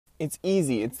it's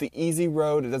easy. It's the easy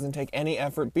road. It doesn't take any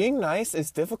effort. Being nice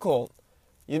is difficult.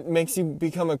 It makes you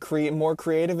become a more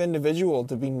creative individual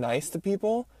to be nice to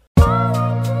people.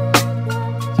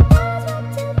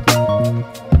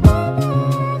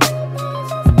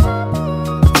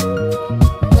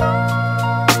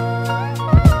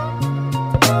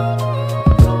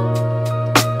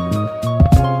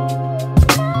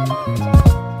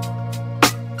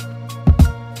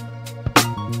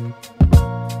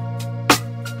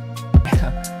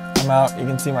 I'm out, you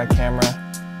can see my camera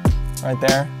right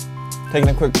there, taking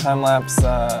a quick time lapse,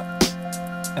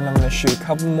 and I'm going to shoot a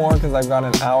couple more because I've got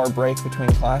an hour break between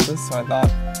classes, so I thought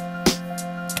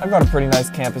I've got a pretty nice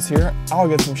campus here. I'll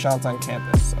get some shots on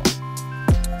campus, so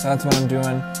that's what I'm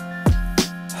doing.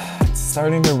 It's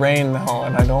starting to rain though,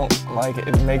 and I don't like it.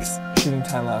 It makes shooting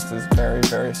time lapses very,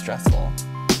 very stressful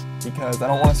because I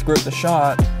don't want to screw up the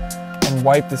shot and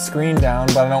wipe the screen down,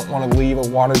 but I don't want to leave a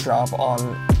water drop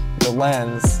on the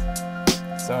lens.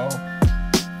 So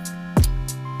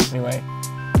anyway,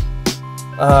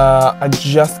 I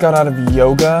just got out of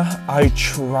yoga. I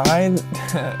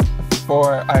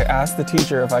asked the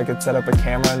teacher if I could set up a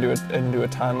camera and do a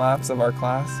time lapse of our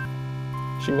class.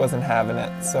 She wasn't having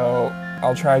it, so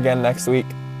I'll try again next week.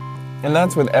 And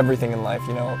that's with everything in life,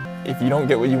 you know. If you don't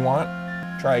get what you want,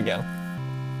 try again.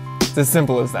 It's as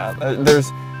simple as that.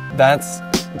 That's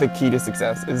the key to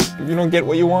success, is if you don't get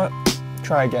what you want,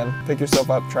 try again. Pick yourself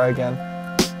up, try again,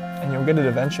 and you'll get it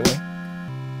eventually.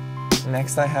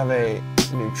 Next, I have a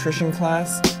nutrition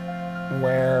class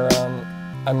where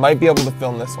I might be able to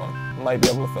film this one.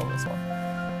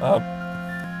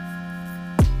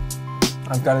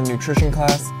 I've got a nutrition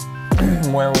class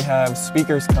where we have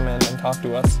speakers come in and talk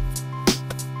to us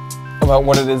about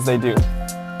what it is they do.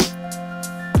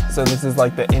 So this is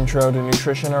like the intro to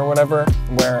nutrition or whatever,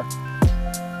 where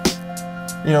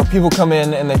people come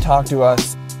in and they talk to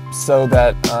us so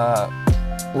that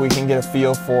we can get a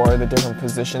feel for the different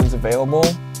positions available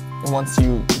once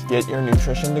you get your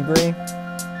nutrition degree.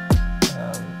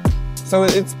 So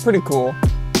it's pretty cool.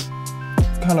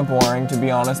 It's kind of boring, to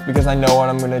be honest, because I know what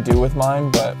I'm going to do with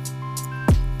mine, but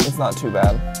it's not too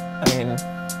bad. I mean,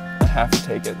 I have to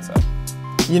take it, so.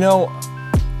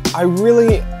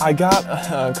 I got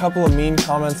a couple of mean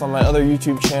comments on my other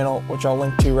YouTube channel, which I'll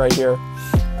link to right here,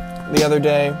 the other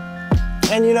day.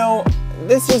 And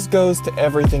this just goes to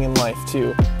everything in life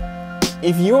too.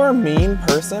 If you're a mean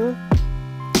person,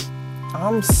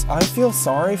 I feel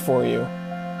sorry for you.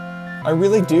 I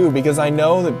really do, because I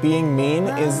know that being mean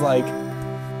is like,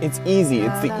 it's easy.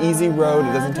 It's the easy road.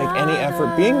 It doesn't take any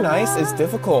effort. Being nice is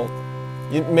difficult.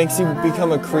 It makes you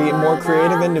become a more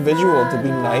creative individual to be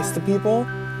nice to people.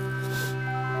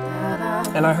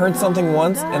 And I heard something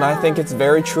once, and I think it's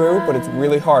very true, but it's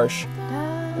really harsh,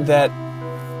 that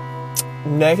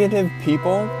negative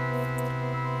people,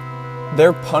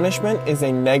 their punishment is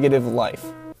a negative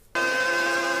life.